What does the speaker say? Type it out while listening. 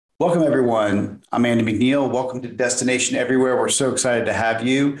Welcome, everyone. I'm Andy McNeill. Welcome to Destination Everywhere. We're so excited to have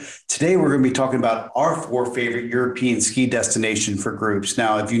you. Today, we're going to be talking about our four favorite European ski destinations for groups.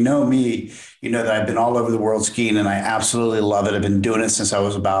 Now, if you know me, you know that I've been all over the world skiing and I absolutely love it. I've been doing it since I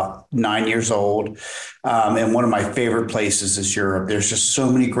was about 9 years old. And one of my favorite places is Europe. There's just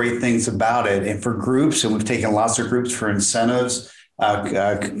so many great things about it. And for groups, and we've taken lots of groups for incentives,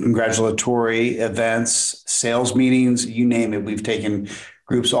 congratulatory events, sales meetings, you name it. We've taken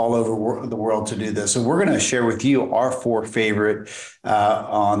groups all over the world to do this. So we're going to share with you our four favorite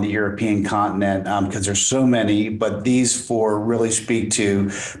on the European continent because there's so many, but these four really speak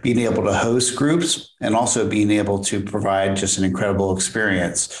to being able to host groups and also being able to provide just an incredible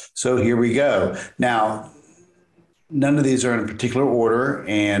experience. So here we go. Now, none of these are in a particular order,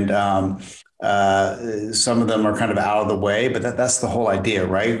 and some of them are kind of out of the way, but that's the whole idea,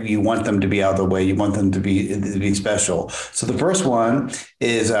 right? You want them to be out of the way. You want them to be special. So the first one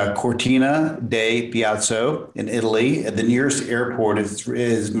is Cortina dei Piazzo in Italy. The nearest airport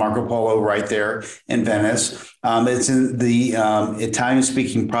is Marco Polo right there in Venice. It's in the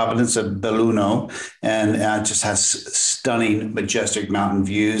Italian-speaking province of Belluno, and just has stunning, majestic mountain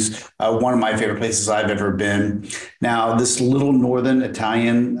views. One of my favorite places I've ever been. Now, this little northern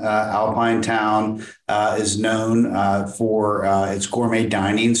Italian alpine town is known for its gourmet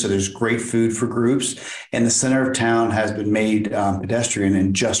dining. So there's great food for groups. And the center of town has been made pedestrian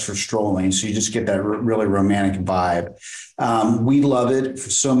and just for strolling. So you just get that really romantic vibe. We love it for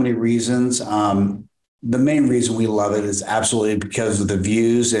so many reasons. The main reason we love it is absolutely because of the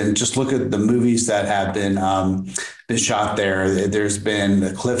views, and just look at the movies that have been shot there. There's been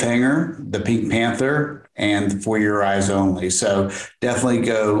The Cliffhanger, The Pink Panther, and For Your Eyes Only. So definitely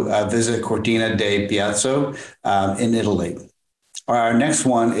go visit Cortina dei Piazzo in Italy. Our next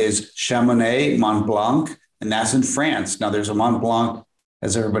one is Chamonix Mont Blanc, and that's in France. Now there's a Mont Blanc,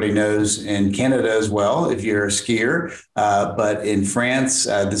 as everybody knows, in Canada as well, if you're a skier. But in France,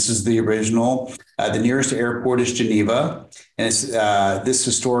 this is the original. The nearest airport is Geneva. And it's, this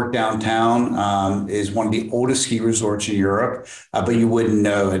historic downtown is one of the oldest ski resorts in Europe, but you wouldn't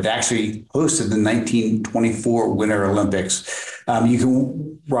know. It actually hosted the 1924 Winter Olympics. You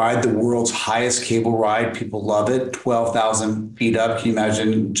can ride the world's highest cable ride. People love it, 12,000 feet up. Can you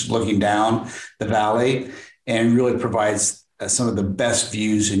imagine just looking down the valley? And really provides some of the best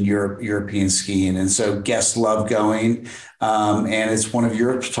views in European skiing. And so guests love going. And it's one of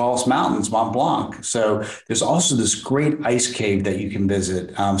Europe's tallest mountains, Mont Blanc. So there's also this great ice cave that you can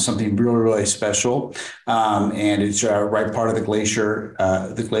visit, something really, really special. And it's right part of the glacier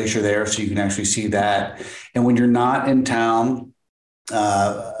there. So you can actually see that. And when you're not in town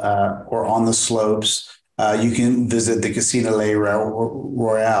or on the slopes, you can visit the Casino Le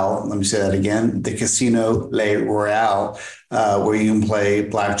Royale. Let me say that again. The Casino Le Royale, where you can play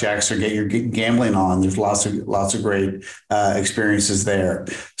blackjacks or get your gambling on. There's lots of great experiences there.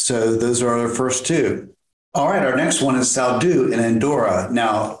 So those are our first two. All right, our next one is Saldu in Andorra.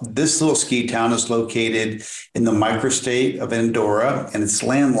 Now, this little ski town is located in the microstate of Andorra, and it's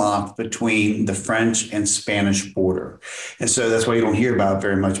landlocked between the French and Spanish border. And so that's why you don't hear about it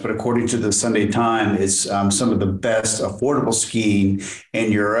very much. But according to the Sunday Times, it's some of the best affordable skiing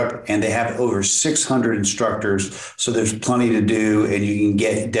in Europe, and they have over 600 instructors. So there's plenty to do, and you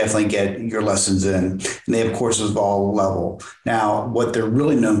can definitely get your lessons in. And they have courses of all level. Now, what they're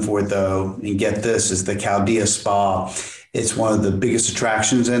really known for, though, and get this, is the Caldea Spa. It's one of the biggest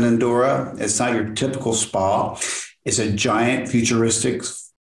attractions in Andorra. It's not your typical spa. It's a giant futuristic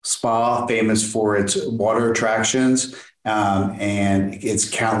spa famous for its water attractions and its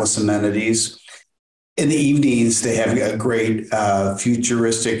countless amenities. In the evenings, they have a great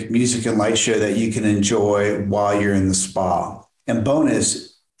futuristic music and light show that you can enjoy while you're in the spa. And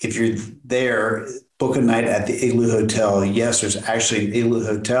bonus, if you're there, book a night at the Igloo Hotel. Yes, there's actually an Igloo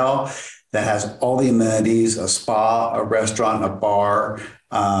Hotel that has all the amenities, a spa, a restaurant, a bar,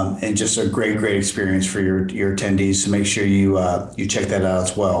 and just a great experience for your attendees. So make sure you check that out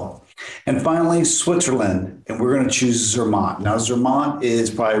as well. And finally, Switzerland, and we're going to choose Zermatt. Now, Zermatt is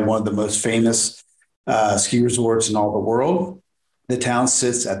probably one of the most famous ski resorts in all the world. The town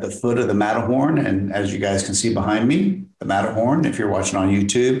sits at the foot of the Matterhorn, and as you guys can see behind me, the Matterhorn, if you're watching on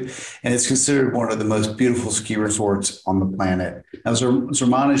YouTube, and it's considered one of the most beautiful ski resorts on the planet. Now,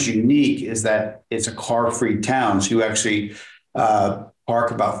 Zermatt is unique is that it's a car-free town, so you actually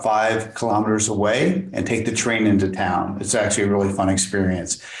park about 5 kilometers away and take the train into town. It's actually a really fun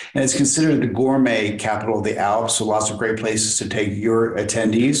experience. And it's considered the gourmet capital of the Alps, so lots of great places to take your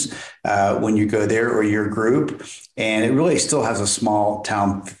attendees when you go there or your group. And it really still has a small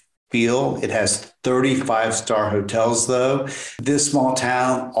town feel. It has 35-star hotels, though. This small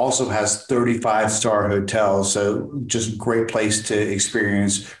town also has 35-star hotels. So just great place to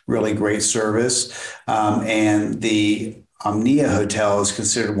experience really great service. And the Omnia Hotel is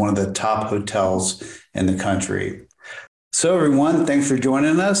considered one of the top hotels in the country. So, everyone, thanks for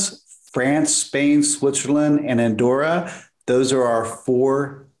joining us. France, Spain, Switzerland, and Andorra. Those are our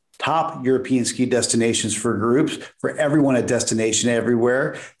four top European ski destinations for groups, for everyone at Destination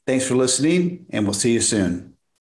Everywhere. Thanks for listening, and we'll see you soon.